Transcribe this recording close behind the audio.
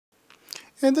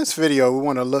In this video, we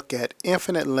want to look at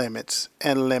infinite limits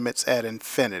and limits at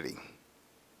infinity.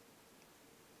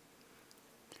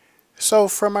 So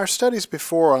from our studies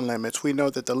before on limits, we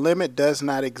know that the limit does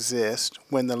not exist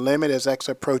when the limit as x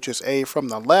approaches a from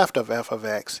the left of f of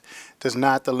x does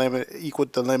not equal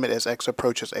the limit as x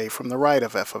approaches a from the right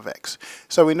of f of x.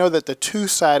 So we know that the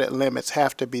two-sided limits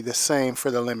have to be the same for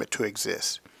the limit to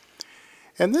exist.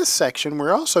 In this section,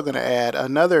 we're also going to add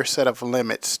another set of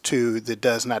limits to the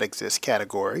does not exist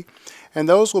category, and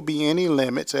those will be any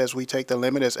limits as we take the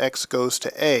limit as x goes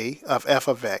to a of f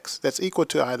of x that's equal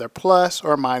to either plus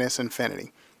or minus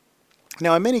infinity.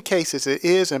 Now, in many cases, it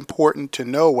is important to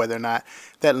know whether or not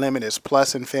that limit is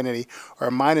plus infinity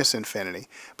or minus infinity,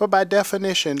 but by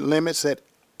definition, limits that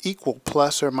equal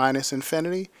plus or minus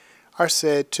infinity are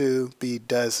said to be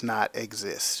does not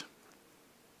exist.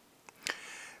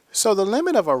 So the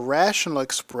limit of a rational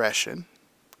expression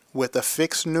with a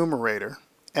fixed numerator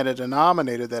and a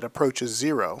denominator that approaches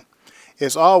 0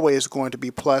 is always going to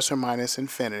be plus or minus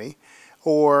infinity,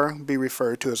 or be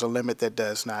referred to as a limit that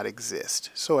does not exist.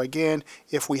 So again,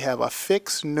 if we have a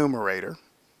fixed numerator,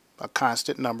 a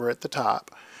constant number at the top,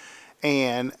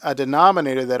 and a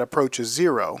denominator that approaches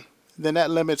 0, then that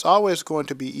limit's always going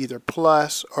to be either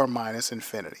plus or minus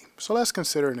infinity. So let's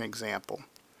consider an example.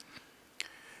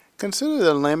 Consider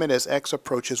the limit as x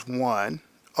approaches 1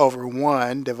 over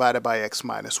 1 divided by x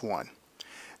minus 1.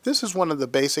 This is one of the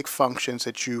basic functions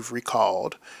that you've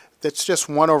recalled. That's just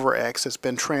 1 over x has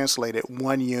been translated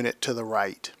 1 unit to the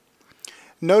right.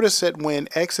 Notice that when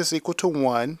x is equal to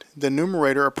 1, the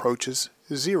numerator approaches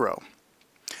 0.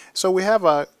 So we have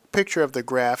a picture of the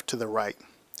graph to the right.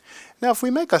 Now if we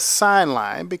make a sign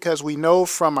line, because we know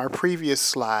from our previous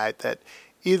slide that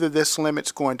either this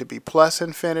limit's going to be plus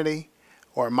infinity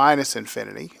or minus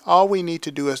infinity, all we need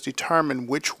to do is determine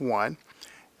which one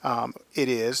it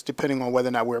is, depending on whether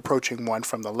or not we're approaching 1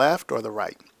 from the left or the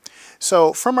right.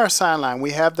 So from our sign line,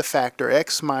 we have the factor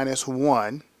x minus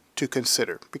 1 to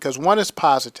consider, because 1 is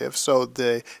positive, so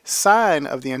the sign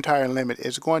of the entire limit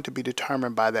is going to be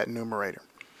determined by that numerator.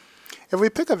 If we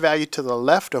pick a value to the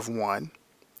left of 1,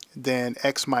 then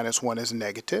x minus 1 is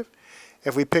negative.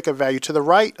 If we pick a value to the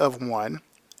right of 1,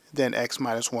 then x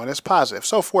minus 1 is positive.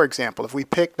 So for example, if we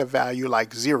pick a value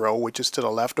like 0, which is to the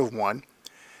left of 1,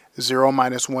 0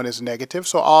 minus 1 is negative,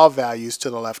 so all values to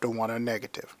the left of 1 are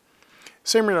negative.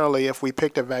 Similarly, if we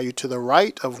picked a value to the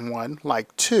right of 1,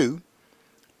 like 2,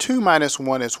 2 minus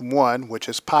 1 is 1, which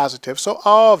is positive, so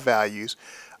all values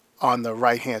on the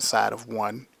right-hand side of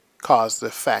 1 cause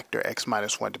the factor x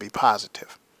minus 1 to be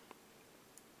positive.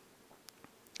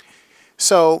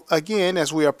 So again,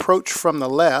 as we approach from the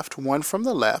left, 1 from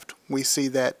the left, we see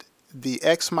that the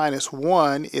x minus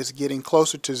 1 is getting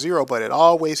closer to 0, but it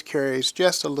always carries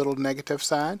just a little negative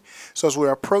sign. So as we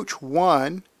approach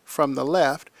 1 from the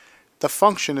left, the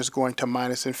function is going to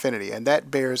minus infinity, and that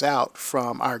bears out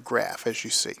from our graph, as you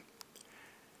see.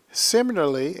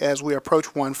 Similarly, as we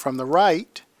approach 1 from the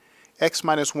right, x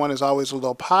minus 1 is always a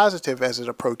little positive as it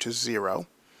approaches 0.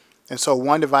 And so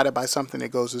 1 divided by something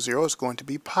that goes to 0 is going to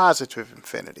be positive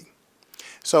infinity.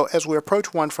 So as we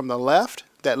approach 1 from the left,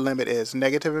 that limit is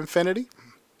negative infinity.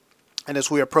 And as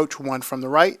we approach 1 from the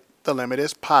right, the limit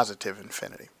is positive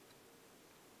infinity.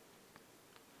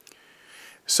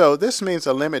 So this means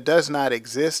the limit does not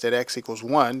exist at x equals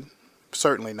 1.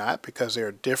 Certainly not, because there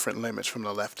are different limits from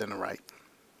the left and the right.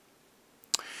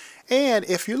 And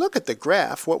if you look at the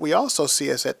graph, what we also see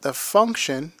is that the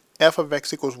function f of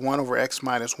x equals 1 over x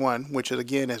minus 1, which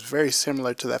again is very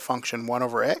similar to that function 1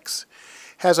 over x,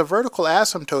 has a vertical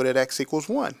asymptote at x equals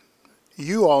 1.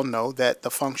 You all know that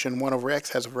the function 1 over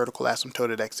x has a vertical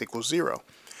asymptote at x equals 0.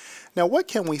 Now what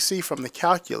can we see from the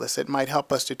calculus that might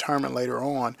help us determine later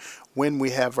on when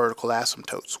we have vertical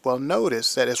asymptotes? Well,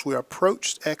 notice that as we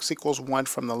approached x equals 1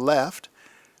 from the left,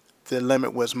 the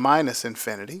limit was minus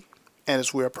infinity, and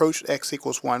as we approached x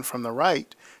equals 1 from the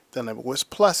right, the limit was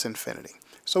plus infinity.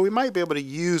 So we might be able to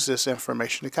use this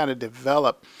information to kind of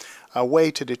develop a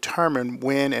way to determine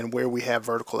when and where we have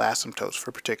vertical asymptotes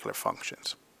for particular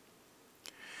functions.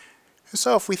 And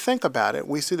so if we think about it,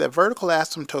 we see that vertical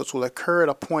asymptotes will occur at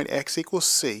a point x equals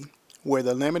c, where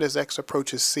the limit as x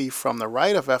approaches c from the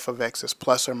right of f of x is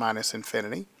plus or minus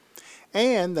infinity,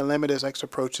 and the limit as x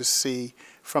approaches c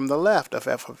from the left of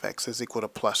f of x is equal to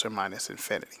plus or minus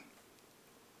infinity.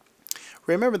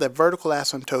 Remember that vertical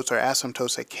asymptotes are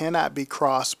asymptotes that cannot be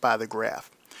crossed by the graph.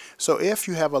 So if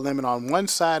you have a limit on one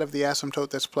side of the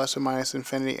asymptote that's plus or minus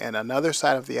infinity and another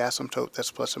side of the asymptote that's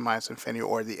plus or minus infinity,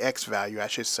 or the x value I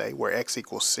should say, where x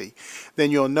equals c, then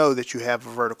you'll know that you have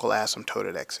a vertical asymptote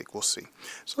at x equals c.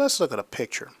 So let's look at a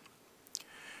picture.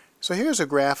 So here's a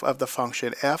graph of the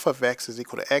function f of x is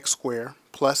equal to x squared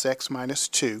plus x minus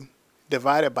 2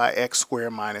 divided by x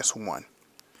squared minus 1.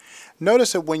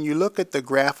 Notice that when you look at the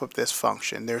graph of this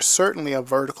function, there's certainly a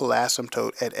vertical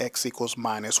asymptote at x equals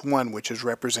minus 1, which is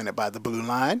represented by the blue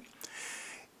line.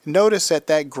 Notice that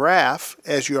that graph,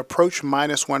 as you approach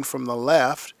minus 1 from the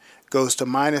left, goes to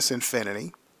minus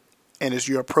infinity. And as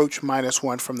you approach minus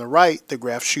 1 from the right, the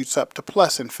graph shoots up to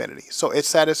plus infinity. So it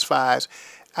satisfies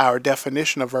our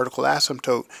definition of vertical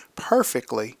asymptote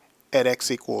perfectly at x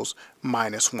equals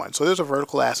minus 1. So there's a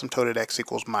vertical asymptote at x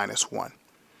equals minus 1.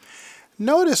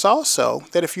 Notice also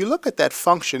that if you look at that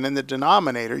function in the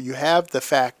denominator, you have the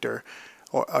factor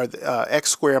or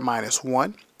x squared minus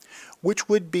 1, which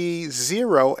would be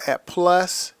 0 at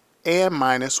plus and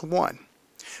minus 1.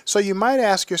 So you might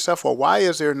ask yourself, well, why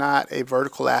is there not a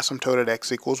vertical asymptote at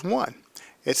x equals 1?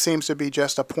 It seems to be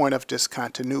just a point of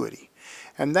discontinuity.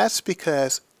 And that's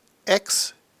because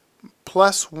x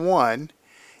plus 1,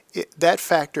 that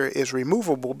factor is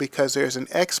removable because there's an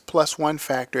x plus 1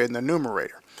 factor in the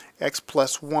numerator. X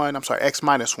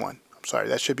minus 1.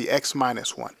 That should be x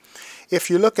minus 1. If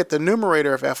you look at the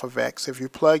numerator of f of x, if you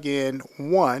plug in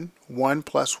 1, 1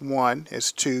 plus 1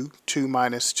 is 2, 2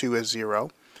 minus 2 is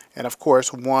 0. And of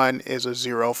course, 1 is a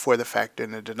 0 for the factor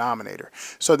in the denominator.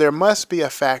 So there must be a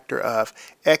factor of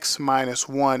x minus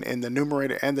 1 in the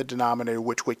numerator and the denominator,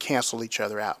 which would cancel each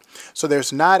other out. So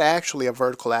there's not actually a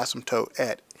vertical asymptote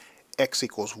at x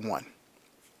equals 1.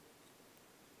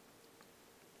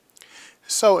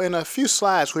 So in a few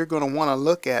slides, we're going to want to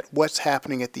look at what's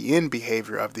happening at the end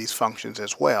behavior of these functions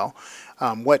as well.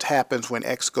 What happens when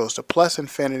x goes to plus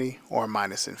infinity or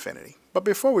minus infinity. But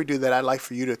before we do that, I'd like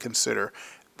for you to consider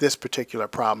this particular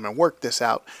problem and work this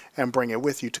out and bring it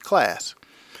with you to class.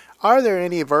 Are there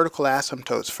any vertical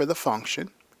asymptotes for the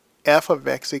function f of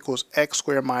x equals x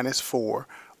squared minus 4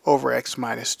 over x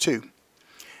minus 2?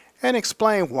 And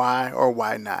explain why or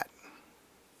why not.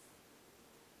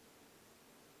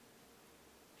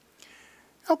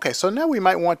 Okay, so now we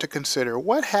might want to consider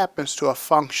what happens to a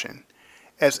function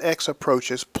as x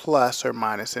approaches plus or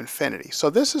minus infinity. So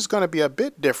this is going to be a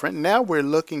bit different. Now we're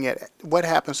looking at what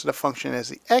happens to the function as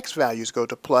the x values go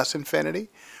to plus infinity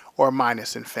or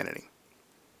minus infinity.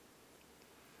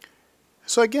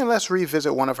 So again, let's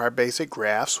revisit one of our basic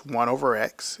graphs, 1 over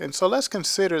x. And so let's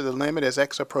consider the limit as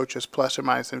x approaches plus or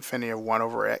minus infinity of 1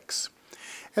 over x.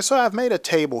 And so I've made a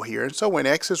table here. And so when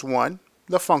x is 1,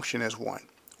 the function is 1.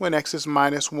 When x is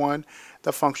minus 1,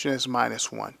 the function is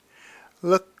minus 1.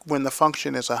 Look, when the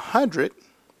function is 100,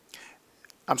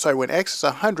 when x is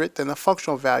 100, then the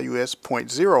functional value is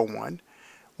 0.01.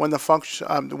 When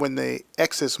the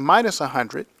x is minus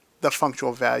 100, the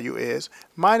functional value is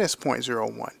minus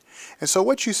 0.01. And so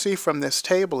what you see from this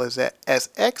table is that as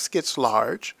x gets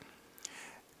large,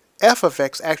 f of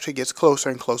x actually gets closer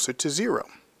and closer to 0.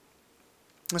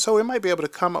 And so we might be able to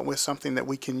come up with something that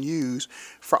we can use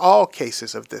for all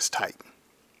cases of this type.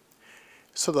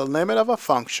 So the limit of a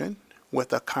function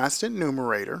with a constant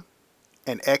numerator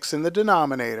and x in the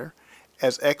denominator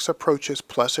as x approaches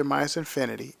plus or minus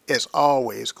infinity is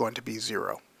always going to be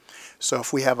 0. So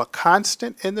if we have a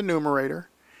constant in the numerator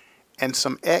and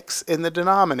some x in the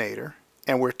denominator,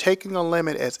 and we're taking a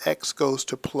limit as x goes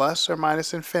to plus or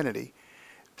minus infinity,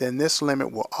 then this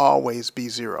limit will always be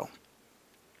 0.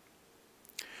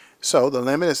 So the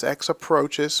limit as x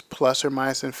approaches plus or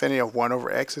minus infinity of 1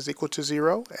 over x is equal to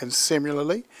 0. And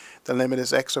similarly, the limit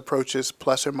as x approaches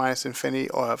plus or minus infinity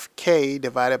of k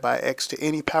divided by x to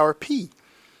any power p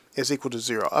is equal to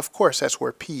 0. Of course, that's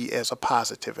where p is a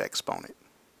positive exponent.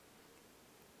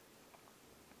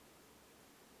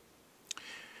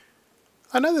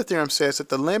 Another theorem says that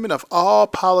the limit of all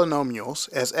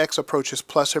polynomials as x approaches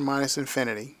plus or minus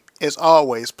infinity is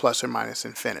always plus or minus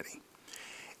infinity.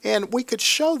 And we could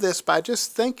show this by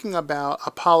just thinking about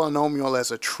a polynomial as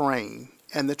a train.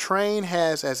 And the train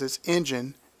has as its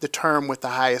engine the term with the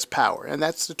highest power. And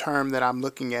that's the term that I'm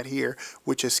looking at here,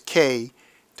 which is k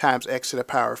times x to the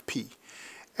power of p.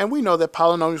 And we know that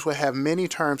polynomials will have many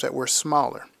terms that were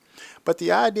smaller. But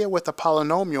the idea with a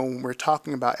polynomial when we're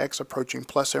talking about x approaching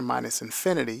plus or minus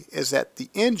infinity is that the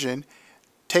engine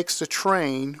takes the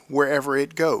train wherever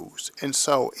it goes. And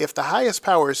so if the highest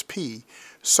power is p,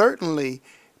 certainly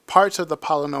parts of the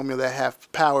polynomial that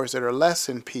have powers that are less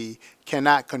than p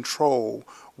cannot control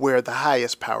where the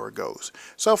highest power goes.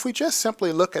 So if we just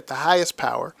simply look at the highest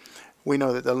power, we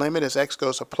know that the limit as x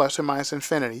goes to plus or minus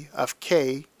infinity of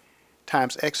k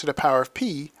times x to the power of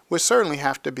p would certainly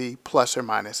have to be plus or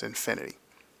minus infinity.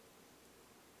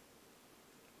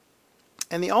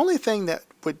 And the only thing that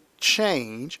would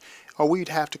change, or we'd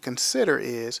have to consider,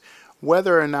 is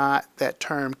whether or not that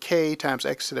term k times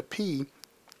x to the p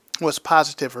was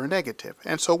positive or negative.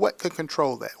 And so what could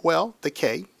control that? Well, the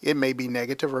k, it may be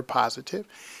negative or positive,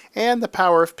 and the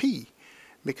power of p.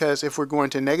 Because if we're going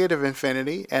to negative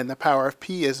infinity and the power of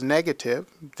p is negative,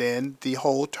 then the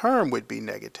whole term would be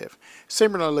negative.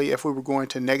 Similarly, if we were going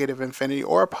to negative infinity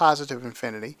or positive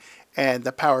infinity and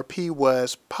the power p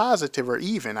was positive or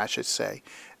even, I should say,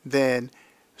 then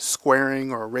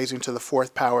squaring or raising to the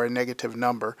fourth power a negative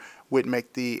number would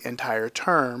make the entire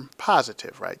term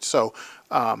positive, right? So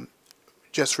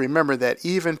just remember that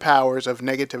even powers of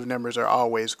negative numbers are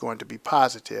always going to be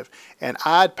positive, and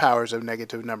odd powers of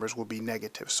negative numbers will be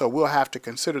negative. So we'll have to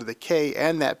consider the k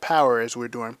and that power as we're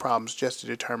doing problems just to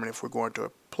determine if we're going to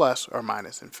a plus or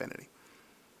minus infinity.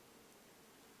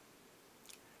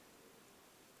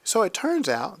 So it turns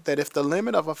out that if the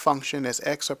limit of a function as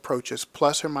x approaches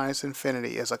plus or minus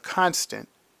infinity is a constant,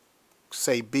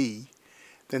 say b,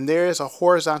 then there is a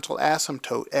horizontal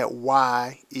asymptote at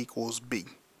y equals b.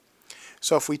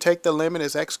 So if we take the limit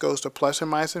as x goes to plus or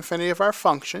minus infinity of our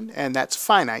function, and that's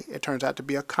finite, it turns out to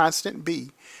be a constant b,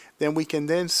 then we can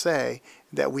then say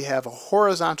that we have a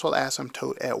horizontal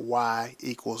asymptote at y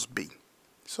equals b.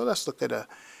 So let's look at a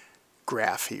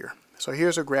graph here. So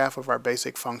here's a graph of our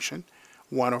basic function,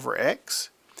 1 over x.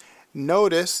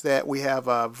 Notice that we have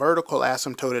a vertical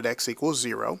asymptote at x equals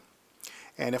 0.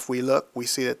 And if we look, we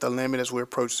see that the limit as we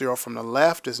approach 0 from the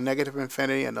left is negative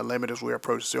infinity, and the limit as we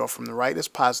approach 0 from the right is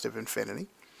positive infinity.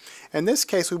 In this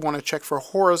case, we want to check for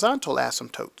horizontal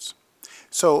asymptotes.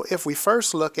 So if we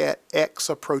first look at x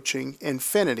approaching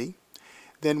infinity,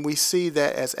 then we see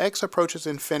that as x approaches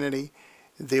infinity,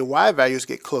 the y values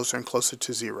get closer and closer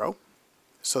to 0.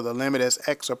 So the limit as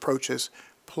x approaches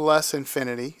plus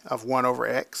infinity of 1 over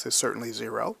x is certainly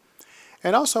 0.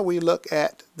 And also we look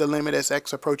at the limit as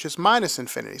x approaches minus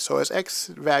infinity. So as x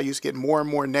values get more and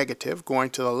more negative, going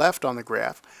to the left on the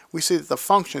graph, we see that the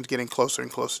function is getting closer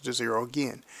and closer to 0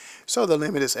 again. So the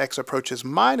limit as x approaches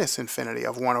minus infinity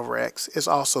of 1 over x is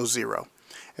also 0.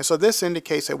 And so this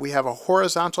indicates that we have a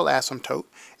horizontal asymptote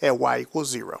at y equals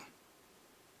 0.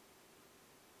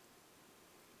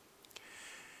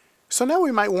 So now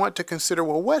we might want to consider,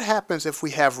 well, what happens if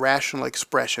we have rational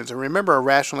expressions? And remember, a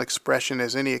rational expression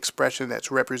is any expression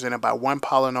that's represented by one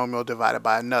polynomial divided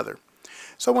by another.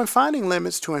 So when finding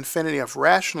limits to infinity of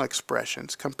rational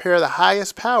expressions, compare the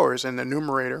highest powers in the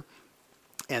numerator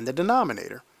and the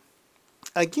denominator.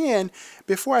 Again,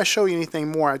 before I show you anything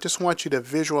more, I just want you to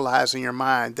visualize in your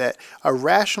mind that a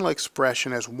rational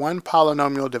expression is one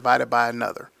polynomial divided by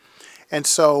another. And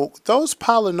so those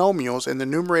polynomials in the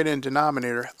numerator and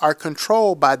denominator are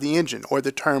controlled by the engine, or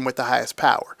the term with the highest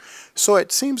power. So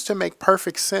it seems to make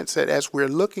perfect sense that as we're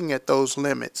looking at those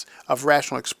limits of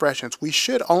rational expressions, we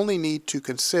should only need to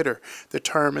consider the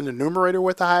term in the numerator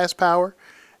with the highest power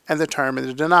and the term in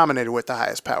the denominator with the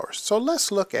highest power. So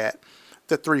let's look at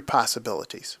the three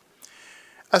possibilities.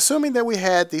 Assuming that we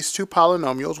had these two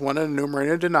polynomials, one in the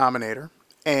numerator and denominator,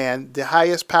 and the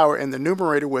highest power in the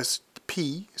numerator was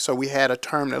p, so we had a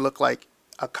term that looked like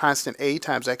a constant a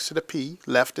times x to the p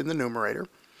left in the numerator,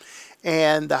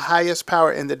 and the highest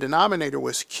power in the denominator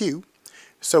was q,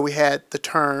 so we had the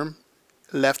term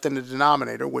left in the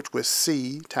denominator, which was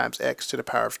c times x to the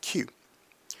power of q.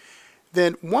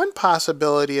 Then one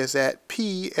possibility is that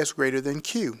p is greater than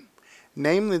q,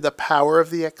 namely the power of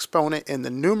the exponent in the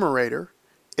numerator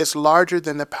is larger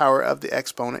than the power of the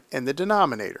exponent in the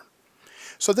denominator.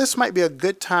 So this might be a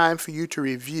good time for you to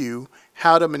review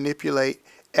how to manipulate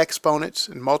exponents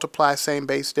and multiply same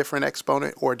base different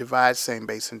exponent, or divide same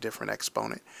base and different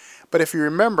exponent. But if you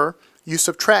remember, you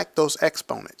subtract those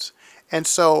exponents. And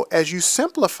so as you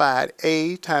simplified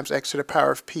a times x to the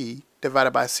power of p divided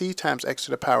by c times x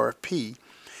to the power of p,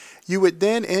 you would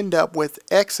then end up with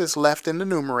x's left in the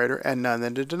numerator and none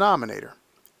in the denominator.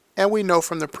 And we know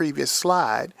from the previous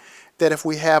slide that if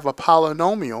we have a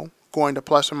polynomial going to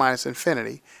plus or minus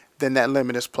infinity, then that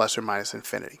limit is plus or minus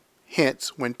infinity.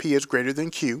 Hence, when p is greater than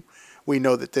q, we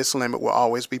know that this limit will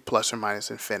always be plus or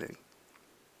minus infinity.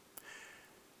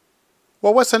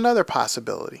 Well, what's another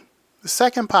possibility? The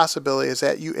second possibility is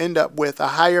that you end up with a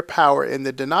higher power in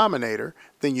the denominator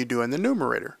than you do in the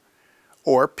numerator,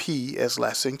 or p is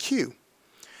less than q.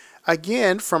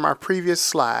 Again, from our previous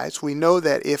slides, we know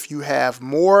that if you have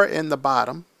more in the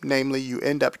bottom, namely you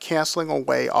end up canceling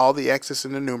away all the x's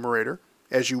in the numerator,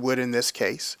 as you would in this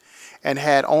case, and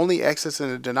had only x's in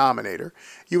the denominator,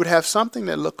 you would have something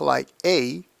that looked like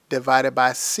a divided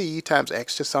by c times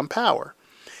x to some power.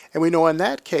 And we know in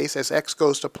that case, as x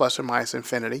goes to plus or minus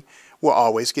infinity, we'll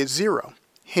always get 0.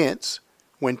 Hence,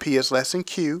 when p is less than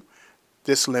q,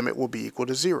 this limit will be equal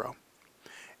to 0.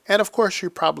 And of course, you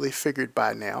probably figured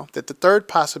by now that the third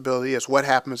possibility is what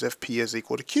happens if p is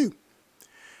equal to q.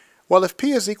 Well, if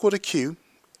p is equal to q,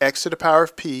 x to the power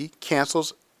of p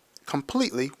cancels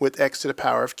completely with x to the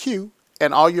power of q,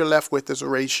 and all you're left with is a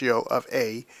ratio of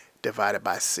a divided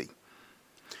by c.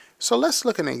 So let's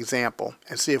look at an example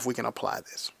and see if we can apply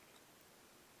this.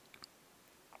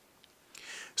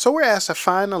 So we're asked to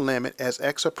find the limit as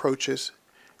x approaches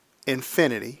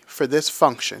infinity for this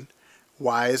function,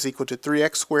 y is equal to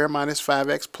 3x squared minus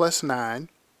 5x plus 9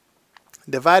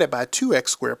 divided by 2x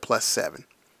squared plus 7.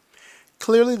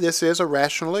 Clearly this is a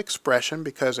rational expression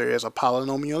because there is a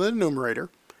polynomial in the numerator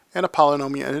and a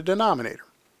polynomial in the denominator.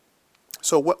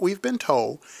 So what we've been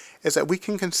told is that we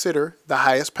can consider the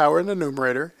highest power in the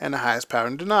numerator and the highest power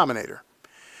in the denominator.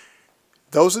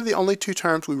 Those are the only two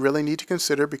terms we really need to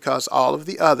consider because all of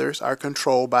the others are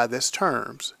controlled by this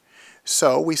terms.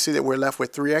 So we see that we're left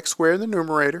with 3x squared in the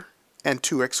numerator and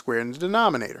 2x squared in the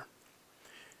denominator.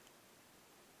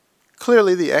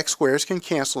 Clearly the x squares can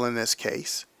cancel in this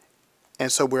case,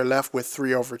 and so we're left with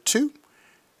 3 over 2,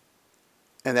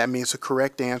 and that means the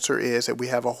correct answer is that we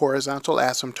have a horizontal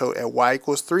asymptote at y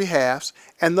equals 3/2,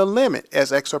 and the limit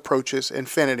as x approaches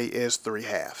infinity is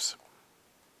 3/2.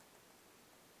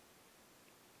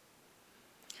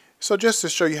 So just to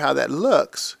show you how that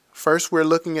looks, first we're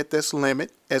looking at this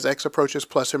limit as x approaches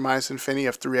plus or minus infinity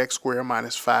of 3x squared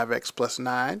minus 5x plus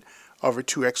 9 over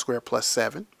 2x squared plus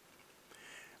 7.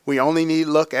 We only need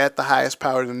to look at the highest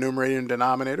power in the numerator and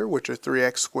denominator, which are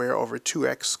 3x squared over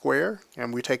 2x squared,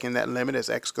 and we're taking that limit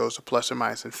as x goes to plus or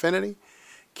minus infinity.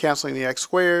 Canceling the x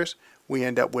squares, we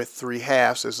end up with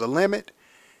 3/2 as the limit,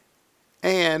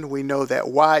 and we know that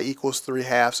y equals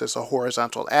 3/2 as a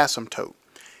horizontal asymptote.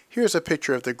 Here's a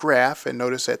picture of the graph, and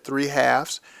notice at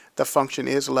 3/2 the function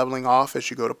is leveling off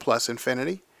as you go to plus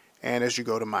infinity and as you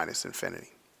go to minus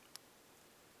infinity.